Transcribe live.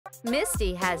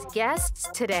Misty has guests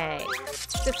today.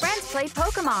 The friends play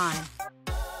Pokemon.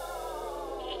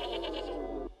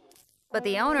 But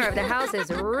the owner of the house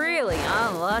is really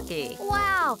unlucky.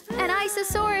 Wow, an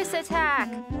Isosaurus attack!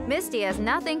 Misty has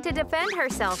nothing to defend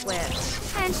herself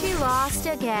with. And she lost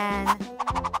again.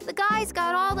 The guy's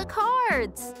got all the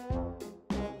cards.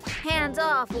 Hands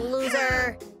off,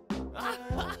 loser!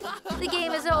 The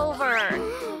game is over.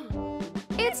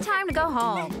 It's time to go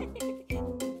home.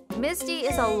 Misty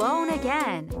is alone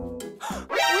again.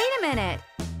 Wait a minute.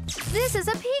 This is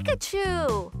a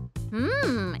Pikachu.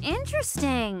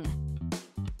 Interesting.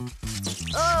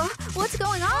 What's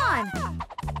going on?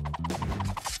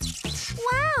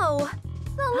 Wow!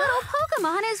 The little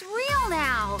Pokemon is real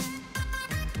now.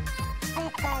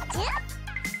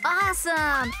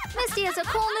 Awesome! Misty has a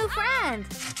cool new friend.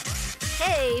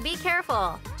 Hey, be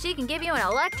careful. She can give you an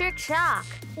electric shock.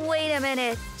 Wait a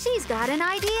minute. She's got an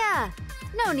idea.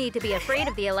 No need to be afraid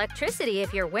of the electricity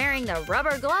if you're wearing the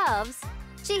rubber gloves.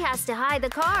 She has to hide the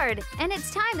card, and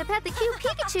it's time to pet the cute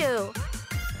Pikachu.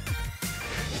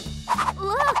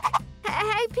 Look!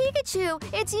 Hey, Pikachu,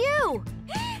 it's you!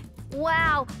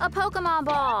 Wow, a Pokemon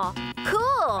ball.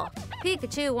 Cool!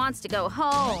 Pikachu wants to go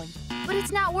home, but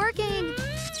it's not working.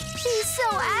 She's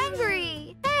so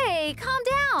angry. Hey, calm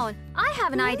down. I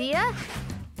have an idea.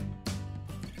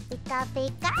 Pika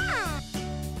pika.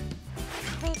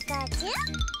 Pikachu.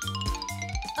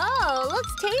 Oh,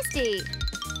 looks tasty.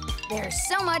 There's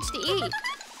so much to eat.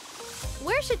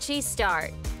 Where should she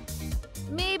start?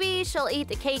 Maybe she'll eat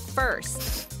the cake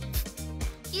first.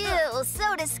 Ew,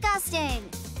 so disgusting.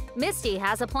 Misty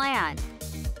has a plan.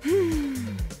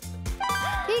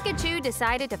 Pikachu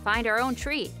decided to find her own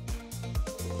treat.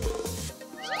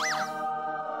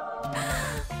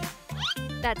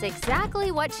 That's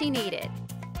exactly what she needed.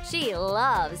 She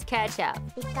loves ketchup.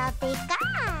 Pika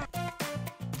pika.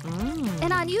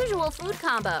 An unusual food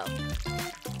combo.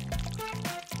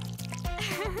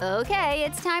 Okay,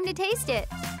 it's time to taste it.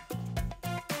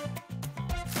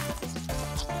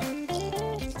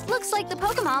 Looks like the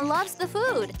Pokemon loves the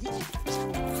food.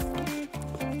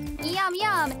 Yum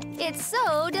yum! It's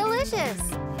so delicious!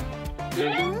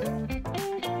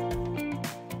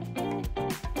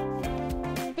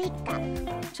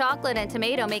 Pika. Chocolate and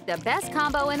tomato make the best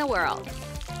combo in the world.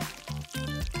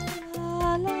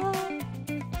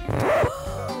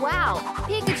 Wow!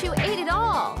 Pikachu ate it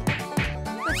all!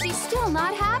 But she's still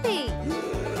not happy!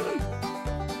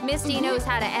 Misty knows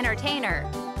how to entertain her.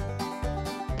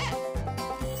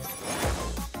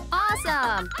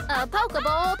 Awesome! A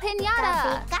Pokeball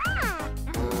Piñata!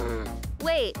 Pika.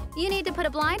 Wait, you need to put a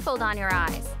blindfold on your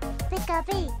eyes. Pika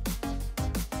pika.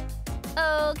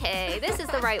 Okay, this is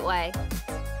the right way.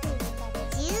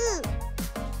 Pikachu.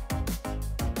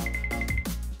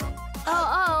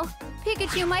 Oh,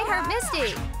 Pikachu might hurt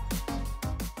Misty.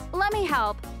 Let me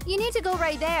help. You need to go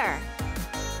right there.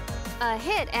 A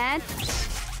hit and…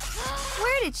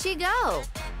 Where did she go?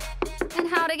 And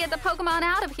how to get the Pokemon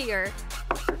out of here?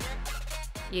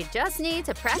 You just need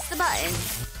to press the button.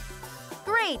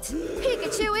 Great!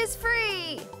 Pikachu is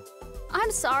free!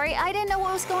 I'm sorry, I didn't know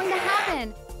what was going to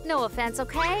happen. No offense,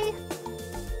 okay?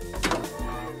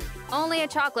 Only a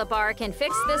chocolate bar can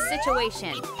fix this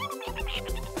situation.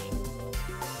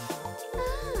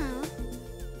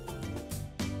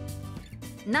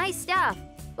 Nice stuff,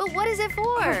 but what is it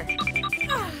for?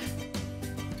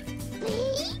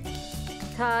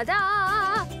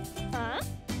 Ta-da!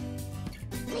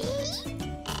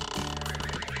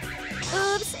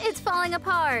 Oops, it's falling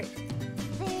apart.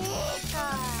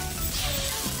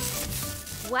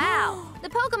 Wow, the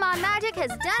Pokemon magic has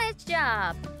done its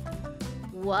job.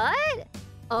 What?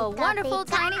 A wonderful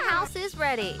tiny house is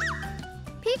ready.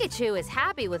 Pikachu is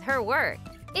happy with her work.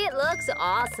 It looks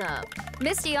awesome.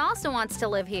 Misty also wants to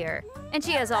live here, and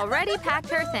she has already packed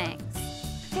her things.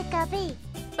 Pika pika.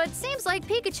 But seems like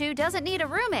Pikachu doesn't need a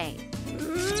roommate.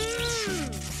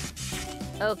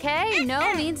 Okay,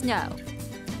 no means no.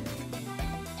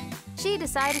 She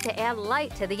decided to add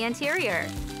light to the interior.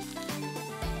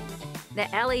 The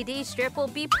LED strip will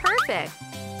be perfect.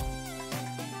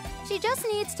 She just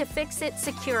needs to fix it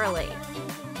securely.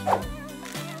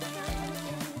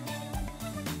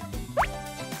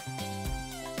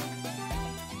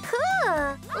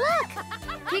 Cool! Look!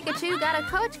 Pikachu got a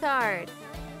coach card.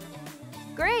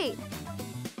 Great!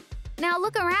 Now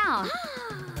look around.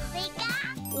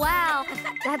 Pika. Wow,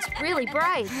 that's really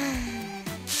bright.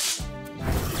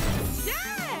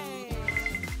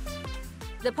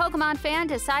 The Pokemon fan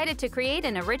decided to create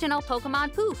an original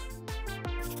Pokemon poof.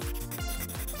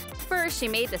 First, she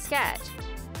made the sketch.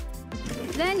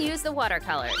 Then used the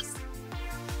watercolors.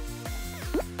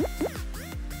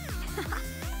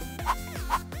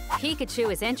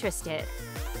 Pikachu is interested.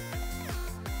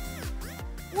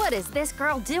 What is this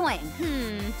girl doing?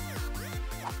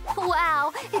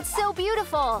 Wow, it's so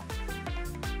beautiful!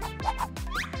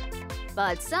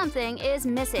 But something is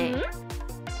missing.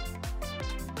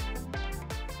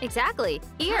 Exactly,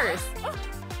 ears.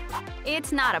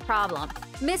 It's not a problem.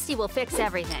 Misty will fix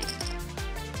everything.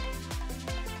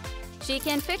 She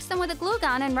can fix them with a glue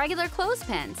gun and regular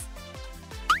clothespins.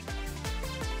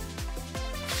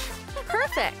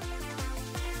 Perfect!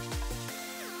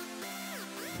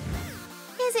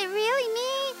 Is it really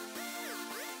me?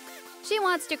 She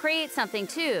wants to create something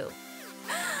too.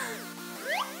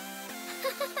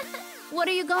 What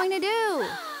are you going to do?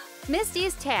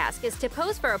 Misty's task is to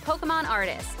pose for a Pokemon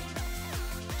artist.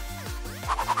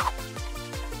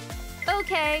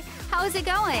 Okay, how is it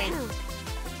going?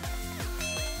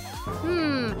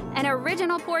 An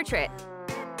original portrait.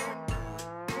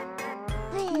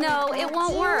 No, it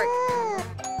won't work.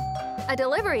 A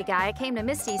delivery guy came to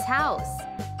Misty's house.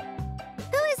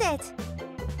 Who is it?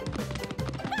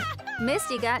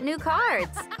 Misty got new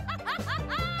cards.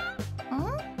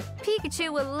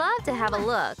 Pikachu would love to have a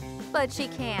look, but she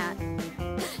can't.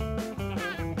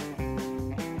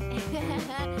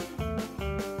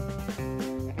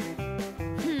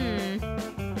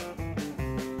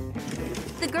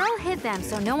 The girl hid them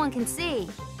so no one can see.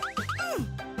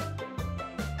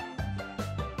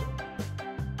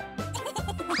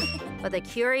 But the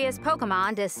curious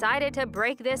Pokemon decided to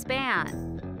break this ban.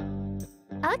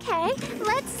 Okay,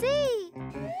 let's see.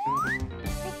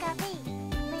 Pikachu,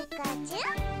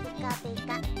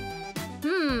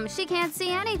 Pika. She can't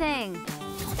see anything.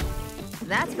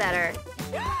 That's better.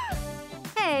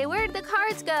 Hey, where'd the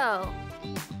cards go?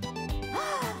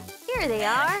 Here they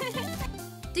are.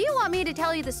 Do you want me to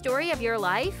tell you the story of your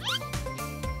life?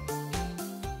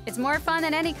 It's more fun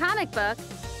than any comic book.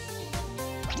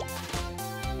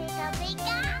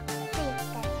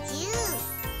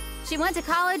 Pikachu. She went to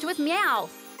college with Meow,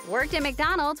 worked at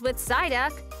McDonald's with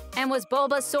Psyduck, and was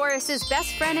Bulbasaurus's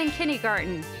best friend in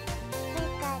kindergarten.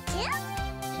 Pikachu,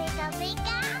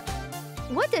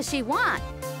 Pika. What does she want?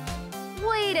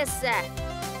 Wait a sec.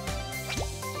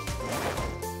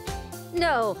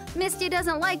 No, Misty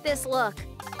doesn't like this look.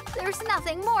 There's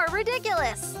nothing more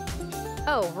ridiculous.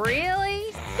 Oh,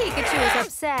 really? Pikachu is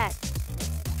upset.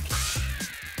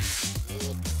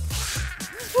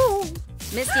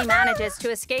 Misty manages to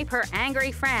escape her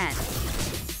angry friend.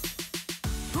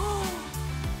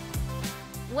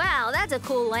 Wow, that's a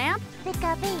cool lamp.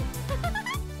 Pikachu.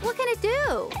 What can it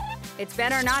do? It's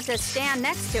better not to stand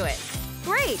next to it.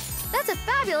 Great, that's a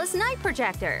fabulous night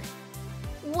projector.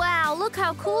 Wow, look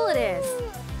how cool it is.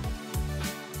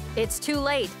 It's too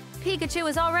late. Pikachu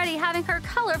is already having her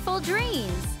colorful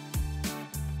dreams.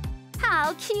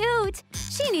 How cute!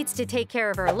 She needs to take care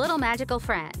of her little magical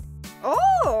friend.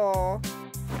 Oh!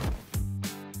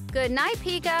 Good night,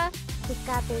 Pika.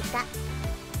 Pika.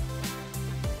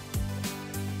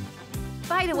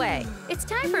 By the way, it's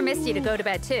time for Misty to go to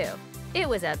bed too. It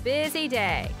was a busy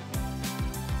day.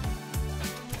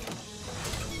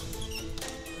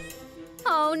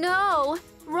 Oh no!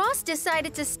 Ross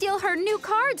decided to steal her new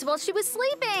cards while she was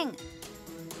sleeping.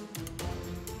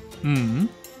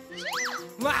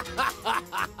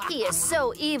 He is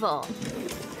so evil.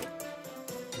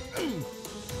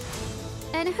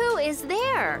 And who is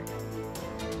there?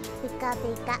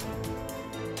 Pika.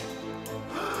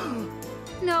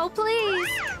 No, please!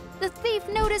 The thief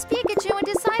noticed Pikachu and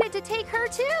decided to take her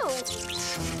too!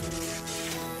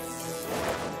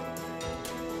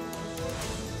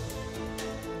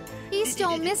 He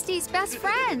stole Misty's best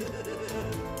friend!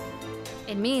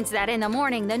 It means that in the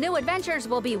morning, the new adventures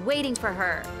will be waiting for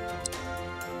her.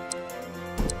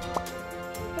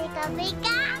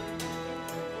 Pika.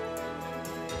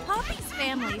 Poppy's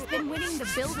family's been winning the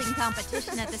building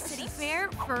competition at the city fair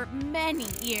for many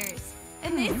years.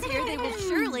 And this year they will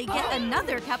surely get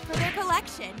another cup for their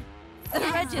collection. The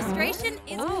registration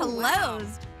is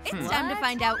closed. It's time to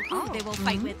find out who they will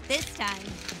fight with this time.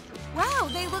 Wow,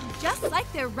 they look just like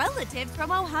their relatives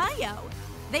from Ohio.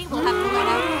 They will have to let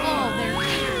out all their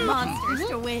favorite monsters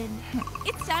to win.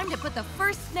 It's time to put the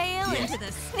first nail into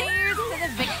the stairs to the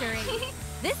victory.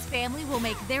 This family will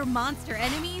make their monster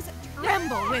enemies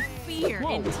tremble with fear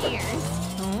and tears.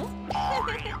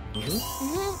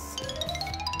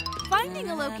 Finding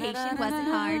a location wasn't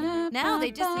hard. Now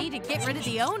they just need to get rid of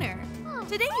the owner.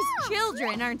 Today's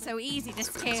children aren't so easy to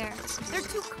scare. They're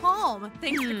too calm,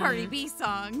 thanks to Cardi B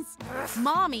songs.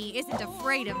 Mommy isn't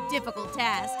afraid of difficult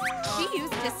tasks. She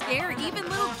used to scare even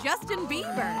little Justin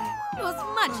Bieber. It was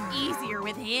much easier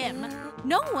with him.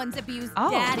 No one's abused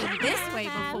Daddy this way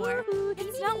before.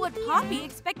 It's not what Poppy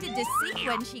expected to see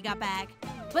when she got back.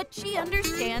 But she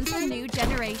understands the new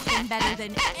generation better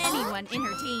than anyone in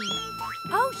her team.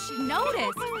 Oh, she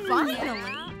noticed,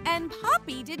 finally. And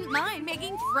Poppy didn't mind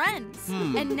making friends.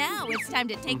 And now it's time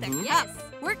to take the cup.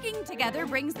 Working together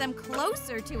brings them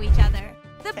closer to each other.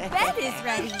 The bed is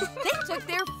ready. They took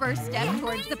their first step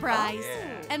towards the prize.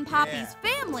 And Poppy's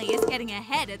family is getting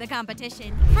ahead of the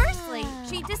competition. Firstly,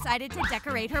 she decided to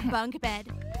decorate her bunk bed.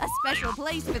 A special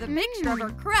place for the picture of her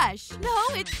crush. No,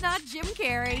 it's not Jim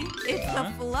Carrey. It's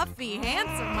the fluffy,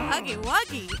 handsome Huggy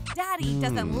Wuggy. Daddy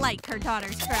doesn't like her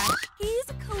daughter's crush. He's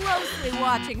closely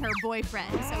watching her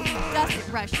boyfriend, so he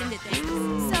doesn't rush into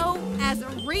things. So, as a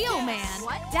real man,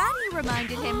 Daddy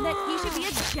reminded him that he should be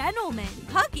a gentleman.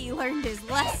 Huggy learned his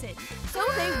lesson, so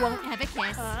they won't have a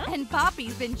kiss. And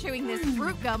Poppy's been chewing this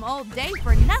fruit gum all day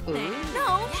for nothing.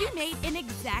 No, she made an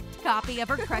exact copy of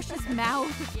her crush's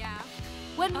mouth.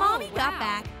 When Mommy got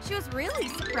back, she was really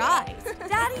surprised.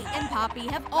 Daddy and Poppy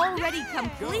have already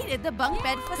completed the bunk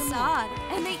bed facade,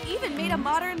 and they even made a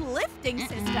modern lifting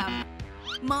system.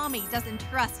 Mommy doesn't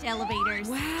trust elevators.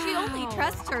 She only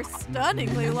trusts her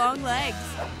stunningly long legs.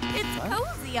 It's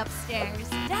cozy upstairs.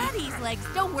 Daddy's legs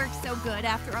don't work so good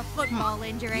after a football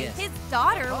injury. His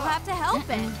daughter will have to help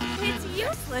him. It's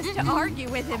useless to argue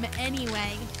with him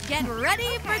anyway. Get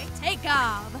ready for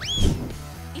takeoff.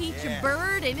 Each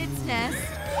bird in its nest.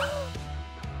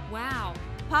 Wow.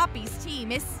 Poppy's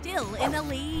team is still in the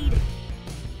lead.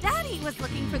 Daddy was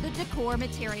looking for the decor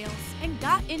materials and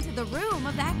got into the room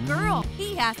of that girl.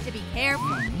 He has to be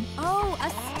careful. Oh, a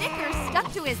sticker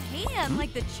stuck to his hand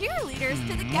like the cheerleaders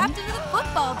to the captain of the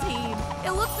football team.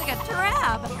 It looks like a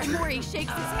trap. The more he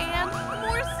shakes his hand, the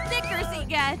more stickers he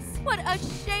gets. What a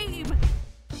shame.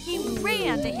 He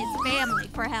ran to his family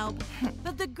for help.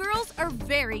 But the girls are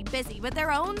very busy with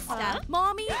their own stuff.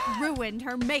 Mommy ruined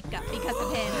her makeup because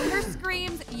of him. Her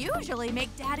screams usually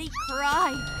make Daddy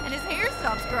cry, and his hair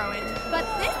stops growing. But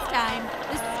this time,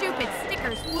 the stupid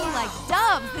stickers flew like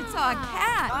doves that saw a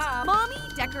cat. Mommy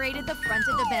decorated the front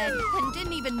of the bed and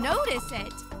didn't even notice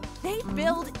it. They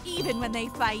build even when they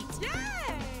fight.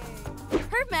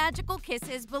 Her magical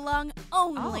kisses belong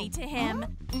only to him.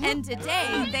 And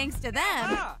today, thanks to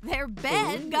them, their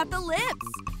bed got the lips.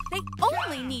 They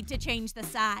only need to change the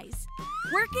size.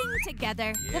 Working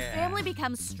together, the family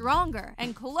becomes stronger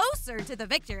and closer to the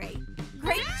victory.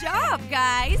 Great job,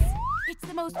 guys! It's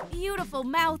the most beautiful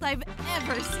mouth I've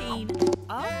ever seen.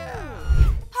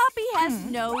 Poppy has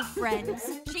no friends.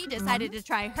 She decided to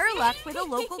try her luck with a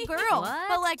local girl.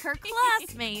 But like her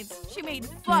classmates, she made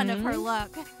fun of her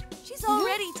look. She's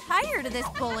already tired of this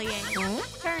bullying.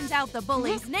 Turns out the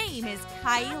bully's name is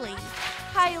Kylie.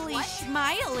 Kylie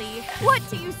Schmiley. What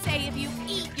do you say if you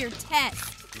eat your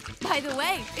test? By the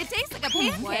way, it tastes like a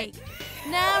pancake.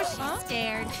 Now she's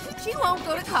scared. She won't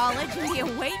go to college and be a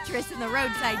waitress in the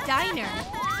roadside diner.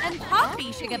 And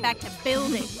Poppy should get back to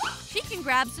building. She can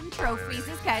grab some trophies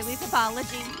as Kylie's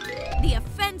apology. The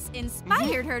offense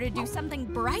inspired her to do something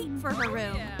bright for her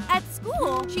room. At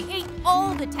school, she ate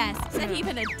all the tests and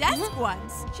even a desk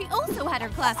once. She also had her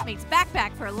classmate's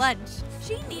backpack for lunch.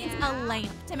 She needs a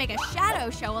lamp to make a shadow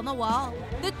show on the wall.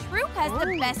 The troupe has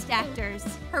the best actors,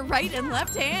 her right and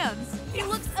left hands. She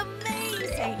looks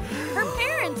amazing. Her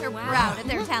parents are proud of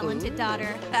their talented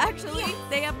daughter. Actually,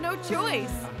 they have no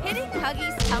choice. Hitting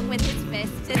Huggy's tongue with his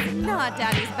fist is not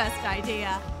Daddy's best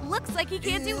idea. Looks like he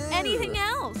can't do anything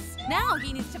else. Now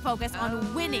he needs to focus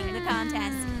on winning the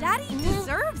contest. Daddy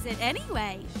deserves it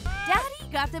anyway.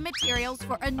 Daddy got the materials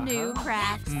for a new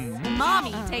craft.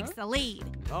 Mommy takes the lead.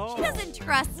 She doesn't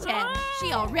trust him.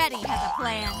 She already has a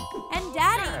plan. And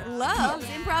Daddy loves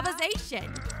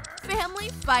improvisation. Family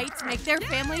fights make their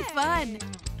family fun.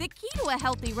 The key to a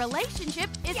healthy relationship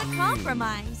is a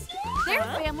compromise. Their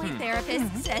family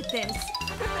therapist said this.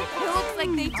 It looks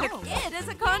like they took it as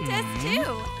a contest,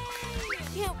 too.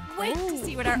 Can't wait to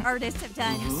see what our artists have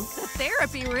done. The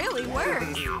therapy really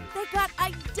works. They got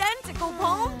identical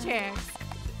palm chairs.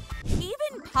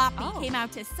 Even Poppy came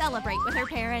out to celebrate with her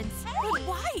parents. But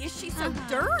why is she so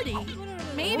dirty?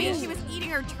 Maybe she was eating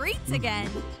her treats again.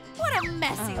 What a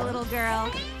messy little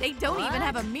girl. They don't even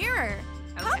have a mirror.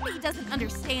 Poppy doesn't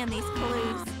understand these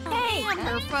clues. And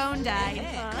her phone died.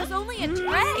 There's only a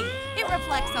tray. It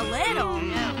reflects a little.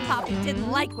 Poppy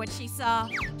didn't like what she saw.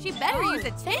 She better use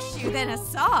a tissue than a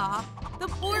saw. The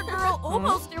poor girl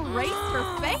almost erased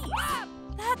her face.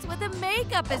 That's what the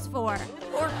makeup is for.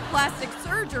 Or plastic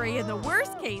surgery in the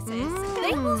worst cases.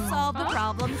 They will solve the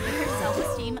problems with her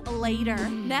self-esteem later.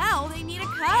 Now they need a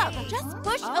cup. Just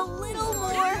push a little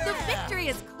more. The victory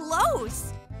is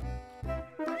close.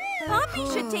 Poppy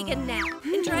should take a nap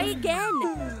and try again.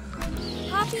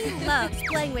 Poppy loves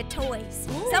playing with toys.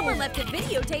 Someone left a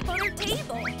videotape on her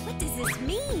table. What does this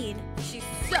mean? She's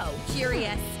so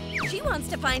curious. She wants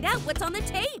to find out what's on the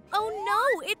tape. Oh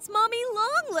no, it's Mommy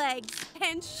Longlegs,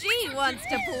 and she wants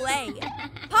to play.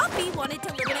 Poppy wanted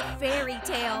to live in a fairy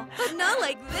tale, but not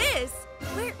like this.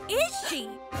 Where is she?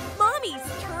 Mommy's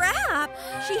trapped.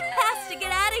 She has to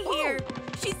get out of here.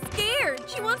 She's scared.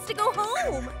 She wants to go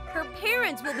home. Her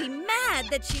parents will be mad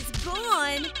that she's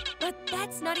gone. But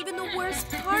that's not even the worst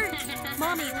part.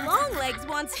 Mommy Longlegs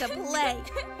wants to play,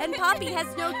 and Poppy has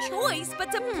no choice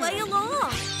but to play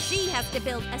along. She has to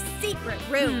build a secret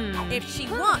room if she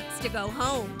wants to go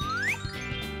home.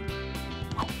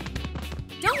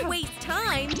 Don't waste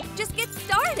time. Just get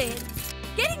started.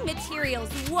 Getting materials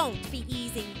won't be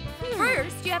easy.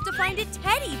 First, you have to find a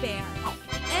teddy bear.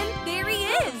 And there he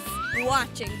is,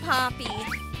 watching Poppy.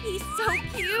 He's so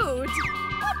cute.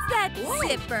 What's that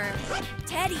zipper?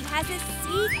 Teddy has a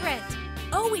secret.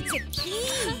 Oh, it's a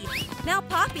key. Now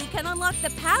Poppy can unlock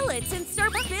the pallets and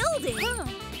start building.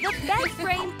 The bed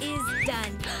frame is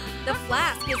done. The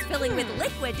flask is filling with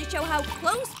liquid to show how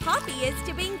close Poppy is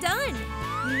to being done.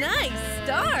 Nice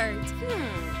start.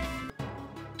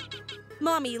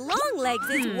 Mommy Longlegs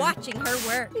is watching her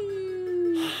work.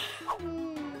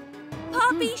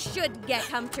 Poppy should get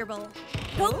comfortable.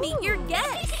 Go meet your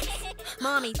guests.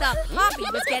 Mommy thought Poppy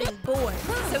was getting bored,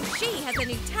 so she has a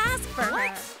new task for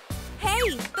her.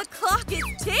 Hey, the clock is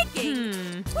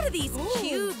ticking. What are these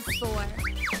cubes for?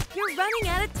 You're running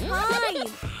out of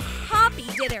time. Poppy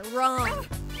did it wrong.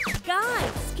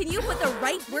 Guys, can you put the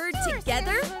right word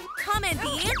together? Comment the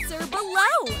answer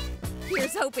below.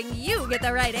 Here's hoping you get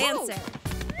the right answer.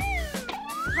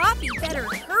 Poppy better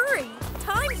hurry.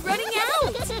 Time's running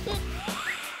out.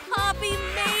 Poppy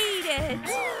made it.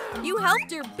 You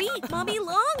helped her beat Mommy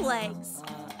Longlegs.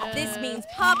 This means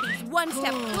Poppy's one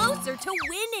step closer to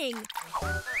winning.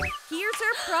 Here's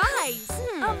her prize,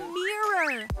 a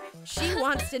mirror. She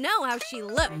wants to know how she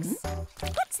looks.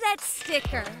 What's that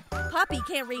sticker? Poppy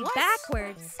can't read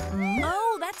backwards.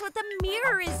 Oh, that's what the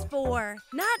mirror is for.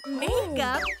 Not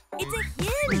makeup. It's a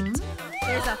hint.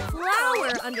 There's a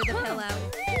flower under the pillow.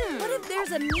 What if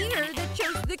there's a mirror that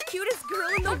shows the cutest girl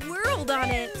in the world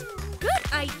on it?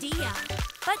 Good idea.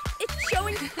 But it's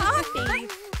showing Poppy.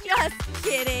 Just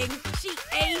kidding. She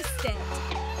aced it.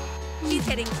 She's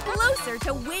getting closer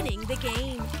to winning the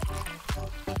game.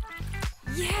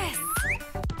 Yes!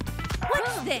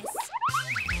 What's this?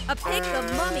 A pic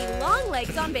of Mommy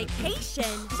Longlegs on vacation.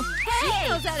 She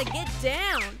knows how to get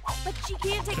down, but she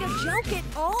can't take a joke at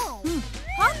all.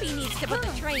 Poppy needs to put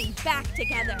the train back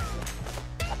together.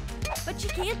 But she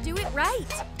can't do it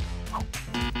right.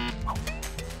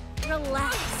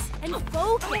 Relax and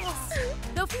focus.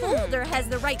 The folder has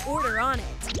the right order on it.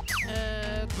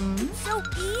 So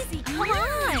easy, come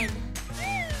on.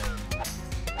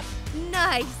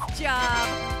 Nice job.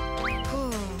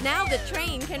 Now the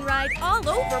train can ride all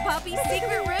over Poppy's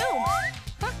secret room.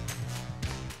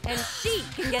 And she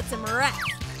can get some rest.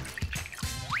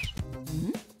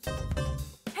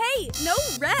 Hey, no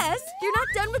rest. You're not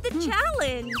done with the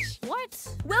challenge. What?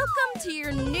 Welcome to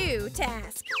your new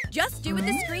task. Just do what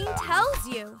the screen tells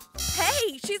you.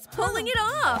 Hey, she's pulling it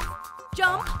off.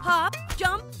 Jump, hop,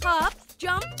 jump, hop,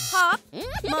 jump, hop.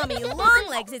 Mommy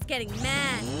Longlegs is getting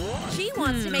mad. She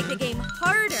wants to make the game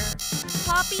harder.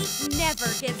 Poppy never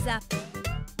gives up.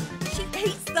 She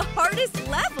aced the hardest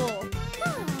level.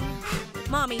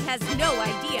 Mommy has no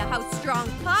idea how strong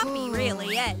Poppy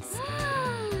really is.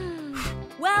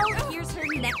 Well, here's her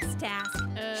next task.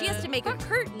 She has to make a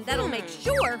curtain that'll make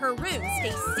sure her room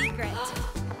stays secret.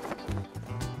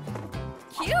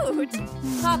 Cute!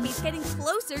 Poppy's getting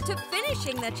closer to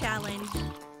finishing the challenge.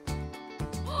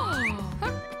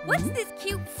 What's this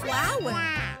cute flower?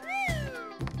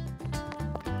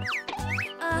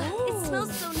 It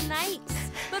smells so nice.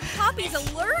 But Poppy's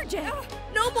allergic.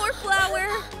 No more flower.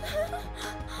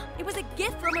 It was a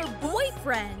gift from her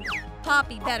boyfriend.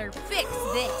 Poppy better fix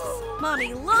this.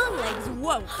 Mommy Longlegs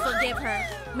won't forgive her.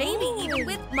 Maybe even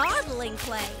with modeling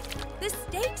clay. The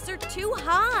stakes are too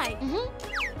high.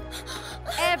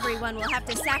 Everyone will have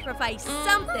to sacrifice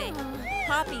something.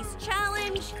 Poppy's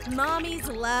challenge, Mommy's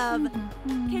love.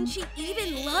 Can she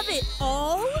even love it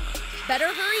all? Better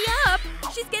hurry up.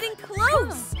 She's getting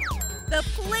close. The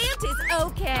plant is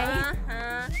okay.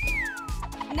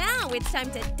 Now it's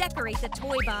time to decorate the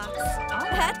toy box.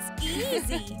 That's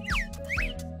easy.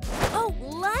 Oh,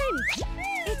 lunch!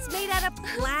 It's made out of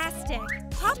plastic.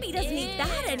 Poppy doesn't eat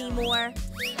that anymore.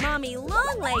 Mommy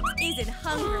Longlegs isn't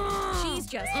hungry. She's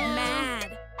just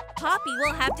mad. Poppy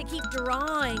will have to keep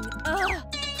drawing. Ugh.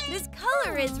 This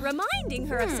color is reminding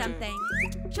her of something.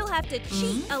 She'll have to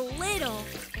cheat a little.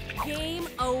 Game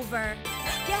over.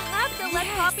 You have to let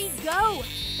Poppy go.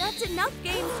 That's enough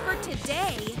games for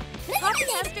today. Poppy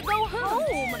has to go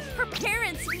home. Her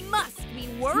parents must be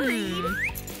worried.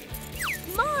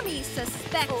 Mommy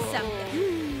suspects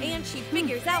something, and she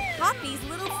figures out Poppy's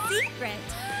little secret.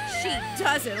 She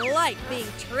doesn't like being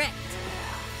tricked.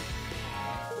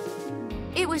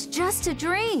 It was just a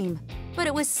dream, but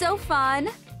it was so fun.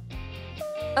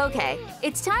 Okay,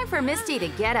 it's time for Misty to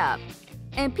get up.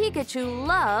 And Pikachu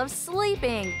loves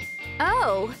sleeping.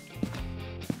 Oh!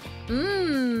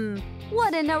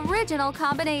 What an original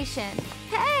combination.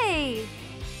 Hey!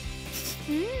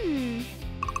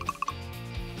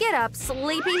 Get up,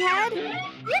 sleepyhead!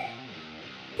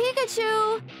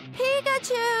 Pikachu!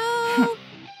 Pikachu!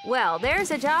 Well,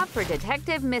 there's a job for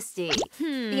Detective Misty.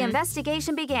 The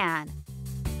investigation began.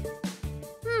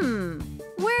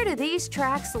 Where do these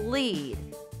tracks lead?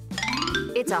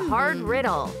 It's a hard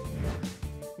riddle.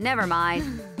 Never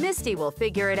mind. Misty will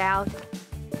figure it out.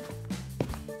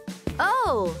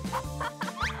 Oh!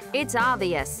 It's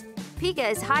obvious.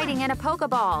 Pika is hiding in a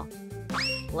Pokeball.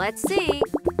 Let's see.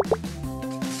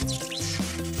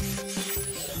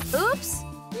 Oops!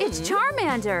 It's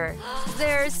Charmander.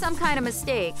 There's some kind of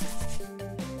mistake.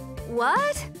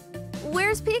 What?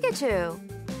 Where's Pikachu?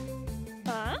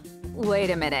 Huh? Wait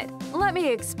a minute. Let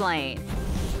me explain.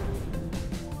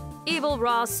 Evil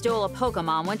Ross stole a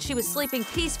Pokemon when she was sleeping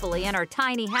peacefully in her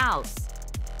tiny house.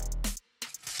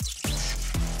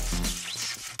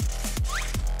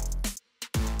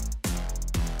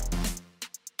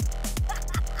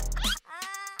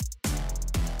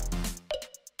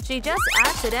 She just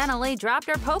accidentally dropped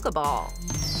her Pokeball.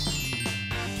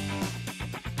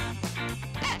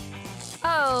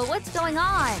 Oh, what's going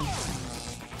on?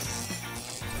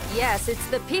 Yes, it's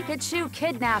the Pikachu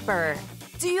kidnapper.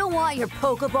 Do you want your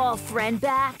Pokeball friend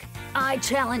back? I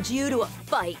challenge you to a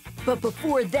fight, but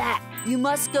before that, you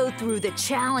must go through the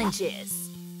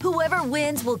challenges. Whoever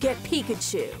wins will get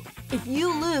Pikachu. If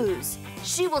you lose,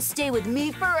 she will stay with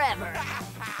me forever.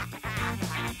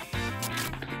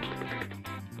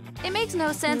 It makes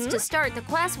no sense to start the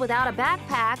quest without a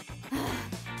backpack.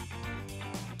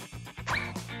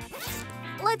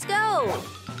 Let's go!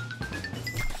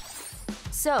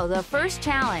 So, the first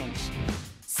challenge.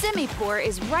 Simipour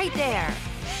is right there.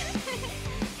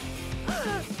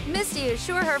 Misty is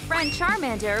sure her friend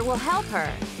Charmander will help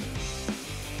her.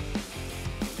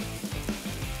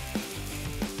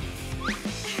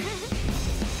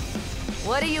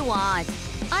 What do you want?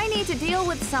 I need to deal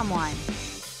with someone.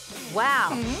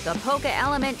 Wow, the Poke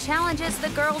Element challenges the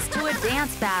girls to a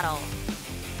dance battle.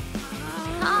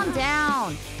 Calm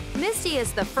down. Misty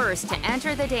is the first to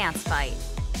enter the dance fight.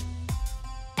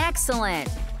 Excellent.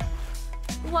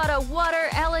 What a water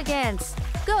elegance.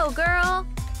 Go, girl.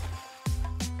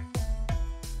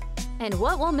 And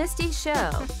what will Misty show?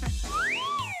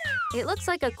 It looks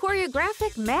like a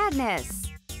choreographic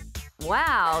madness.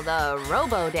 Wow, the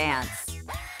Robo Dance.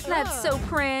 That's so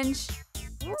cringe.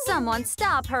 Someone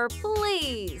stop her,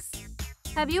 please.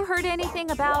 Have you heard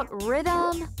anything about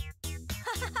rhythm?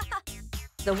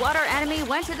 The water enemy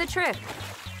went to the trick.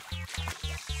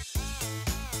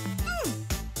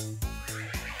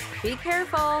 Be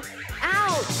careful.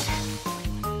 Ouch!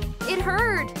 It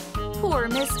hurt. Poor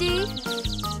Misty.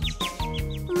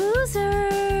 Loser.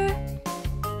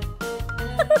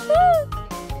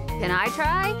 Can I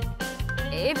try?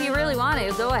 If you really want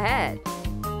to, go ahead.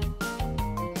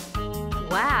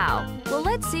 Wow. Well,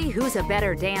 let's see who's a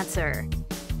better dancer.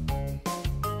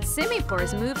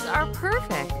 Simipour's moves are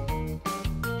perfect.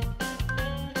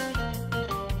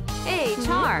 Hey,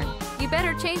 Charm, you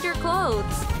better change your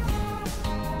clothes.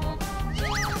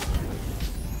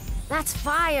 That's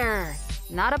fire!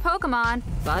 Not a Pokemon,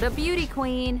 but a beauty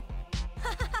queen.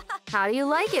 How do you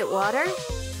like it, Water?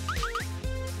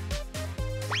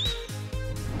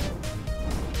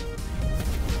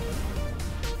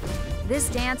 This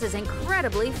dance is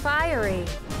incredibly fiery.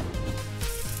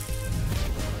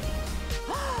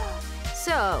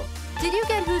 So, did you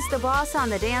get who's the boss on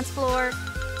the dance floor?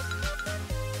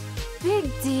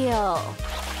 Big deal.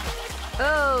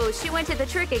 Oh, she went to the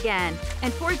trick again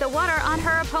and poured the water on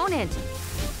her opponent.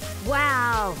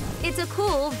 Wow, it's a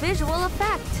cool visual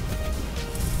effect.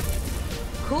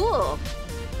 Cool.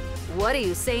 What do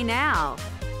you say now?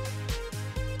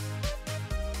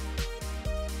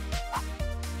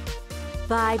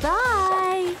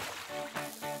 Bye-bye.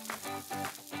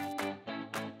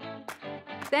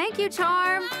 Thank you,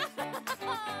 Charm.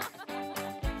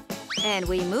 And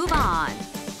we move on.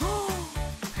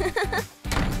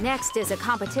 Next is a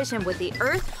competition with the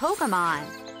Earth Pokemon.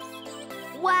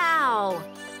 Wow!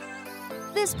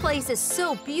 This place is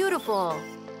so beautiful.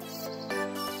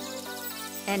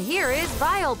 And here is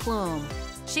Vileplume.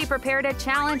 She prepared a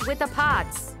challenge with the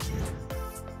pots.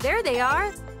 There they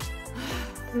are.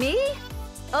 Me?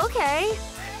 Okay.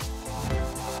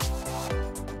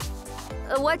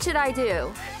 What should I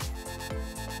do?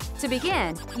 To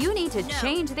begin, you need to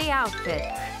change the outfit.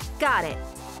 Got it.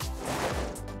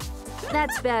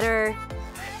 That's better.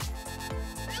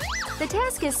 The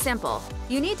task is simple.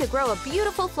 You need to grow a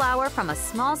beautiful flower from a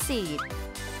small seed.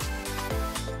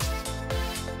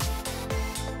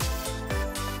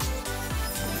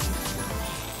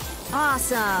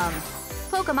 Awesome!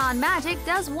 Pokemon magic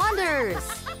does wonders!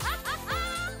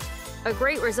 A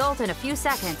great result in a few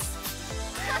seconds.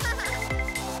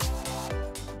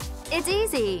 It's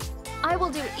easy! I will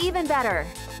do even better.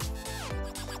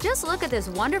 Just look at this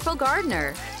wonderful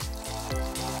gardener.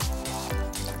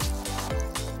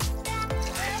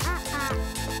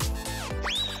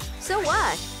 So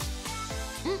what?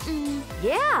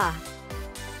 Yeah!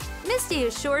 Misty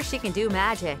is sure she can do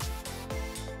magic.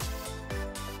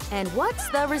 And what's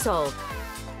the result?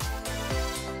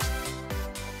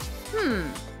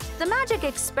 The magic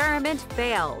experiment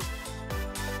failed.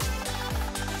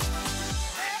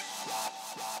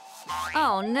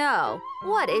 Oh no!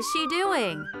 What is she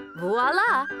doing?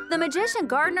 Voila! The magician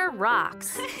gardener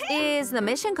rocks. Is the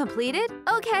mission completed?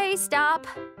 Okay, stop.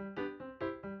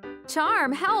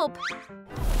 Charm, help!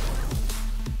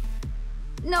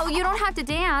 No, you don't have to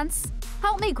dance.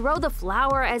 Help me grow the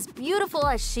flower as beautiful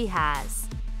as she has.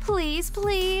 Please,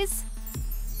 please.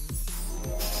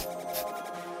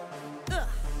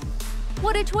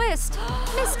 What a twist!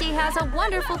 Misty has a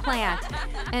wonderful plant,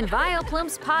 and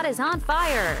Vileplume's pot is on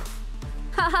fire.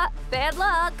 Haha, bad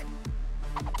luck!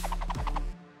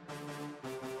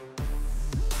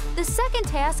 The second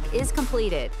task is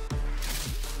completed.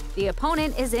 The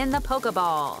opponent is in the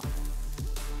Pokeball.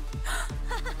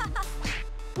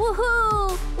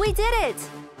 Woohoo! We did it!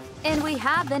 And we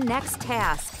have the next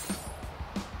task.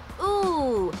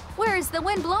 Ooh, where is the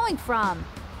wind blowing from?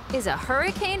 Is a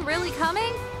hurricane really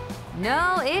coming?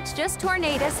 No, it's just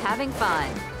tornadoes having fun.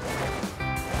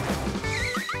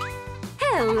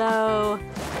 Hello!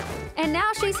 And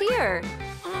now she's here.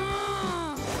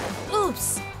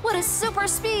 Oops! What a super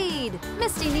speed!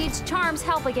 Misty needs Charm's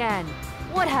help again.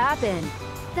 What happened?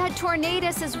 That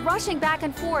Tornadus is rushing back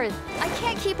and forth. I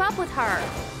can't keep up with her.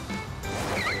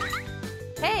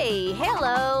 Hey,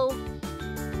 hello!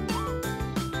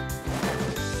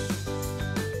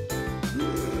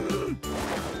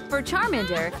 For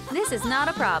Charmander, this is not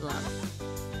a problem.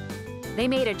 They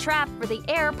made a trap for the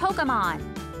air Pokemon.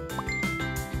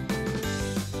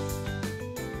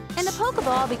 And the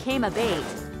Pokeball became a bait.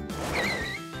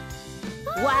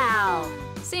 Wow!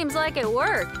 Seems like it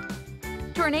worked.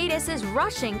 Tornadus is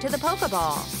rushing to the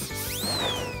Pokeball.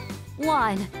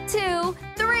 1, 2,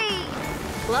 3!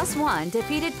 +1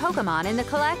 defeated Pokemon in the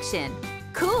collection.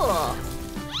 Cool!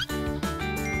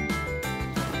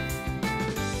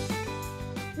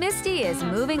 Misty is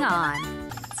moving on.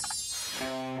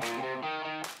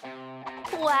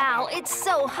 Wow, it's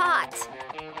so hot!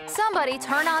 Somebody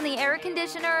turn on the air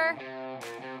conditioner.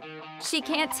 She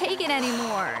can't take it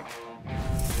anymore.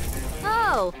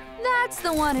 Oh, that's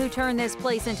the one who turned this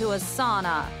place into a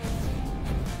sauna.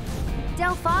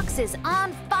 Delphox is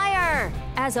on fire,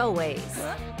 as always.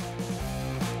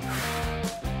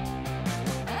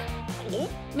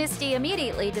 Misty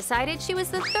immediately decided she was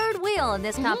the third wheel in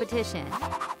this competition.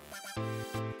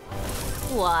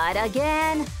 What,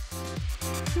 again?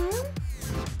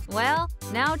 Well,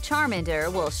 now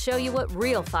Charmander will show you what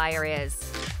real fire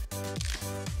is.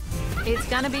 It's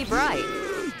gonna be bright.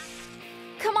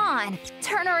 Come on,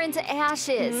 turn her into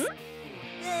ashes.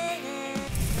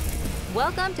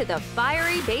 Welcome to the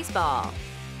fiery baseball.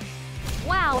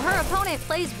 Wow, her opponent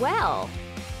plays well.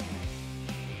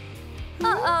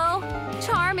 Uh-oh,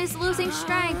 Charm is losing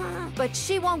strength, but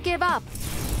she won't give up.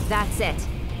 That's it,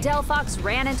 Delphox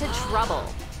ran into trouble.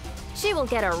 She will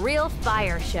get a real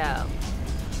fire show.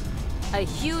 A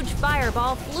huge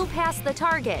fireball flew past the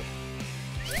target.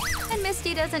 And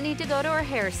Misty doesn't need to go to her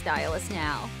hairstylist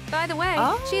now. By the way,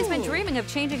 she's been dreaming of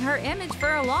changing her image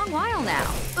for a long while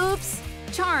now. Oops!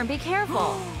 Charm, be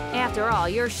careful. After all,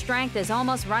 your strength is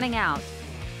almost running out.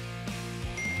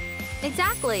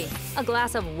 Exactly. A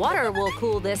glass of water will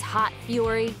cool this hot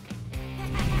fury.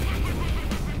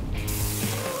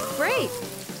 Great!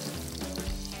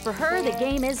 For her, the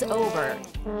game is over.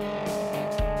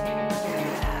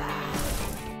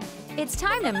 It's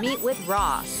time to meet with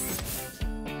Ross.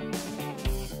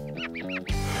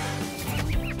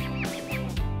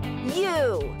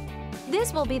 You!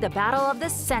 This will be the battle of the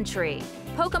century.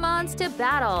 Pokemons to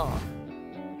battle.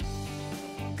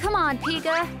 Come on,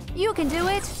 Pika. You can do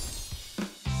it.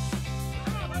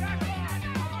 Pika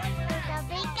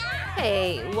Pika.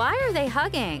 Hey, why are they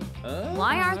hugging?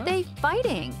 Why aren't they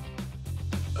fighting?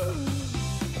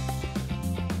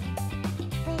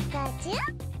 Pikachu.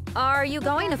 Are you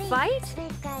going to fight?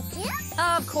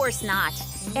 Pikachu. Of course not.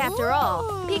 After all,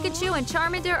 Pikachu and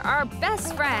Charmander are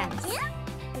best friends.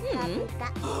 Pika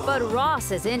Pika. But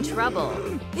Ross is in trouble.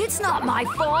 It's not my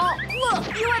fault. Look,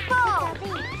 UFO!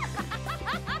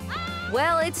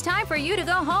 Well, it's time for you to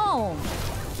go home.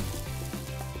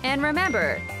 And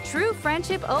remember, true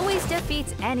friendship always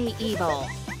defeats any evil.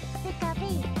 Pika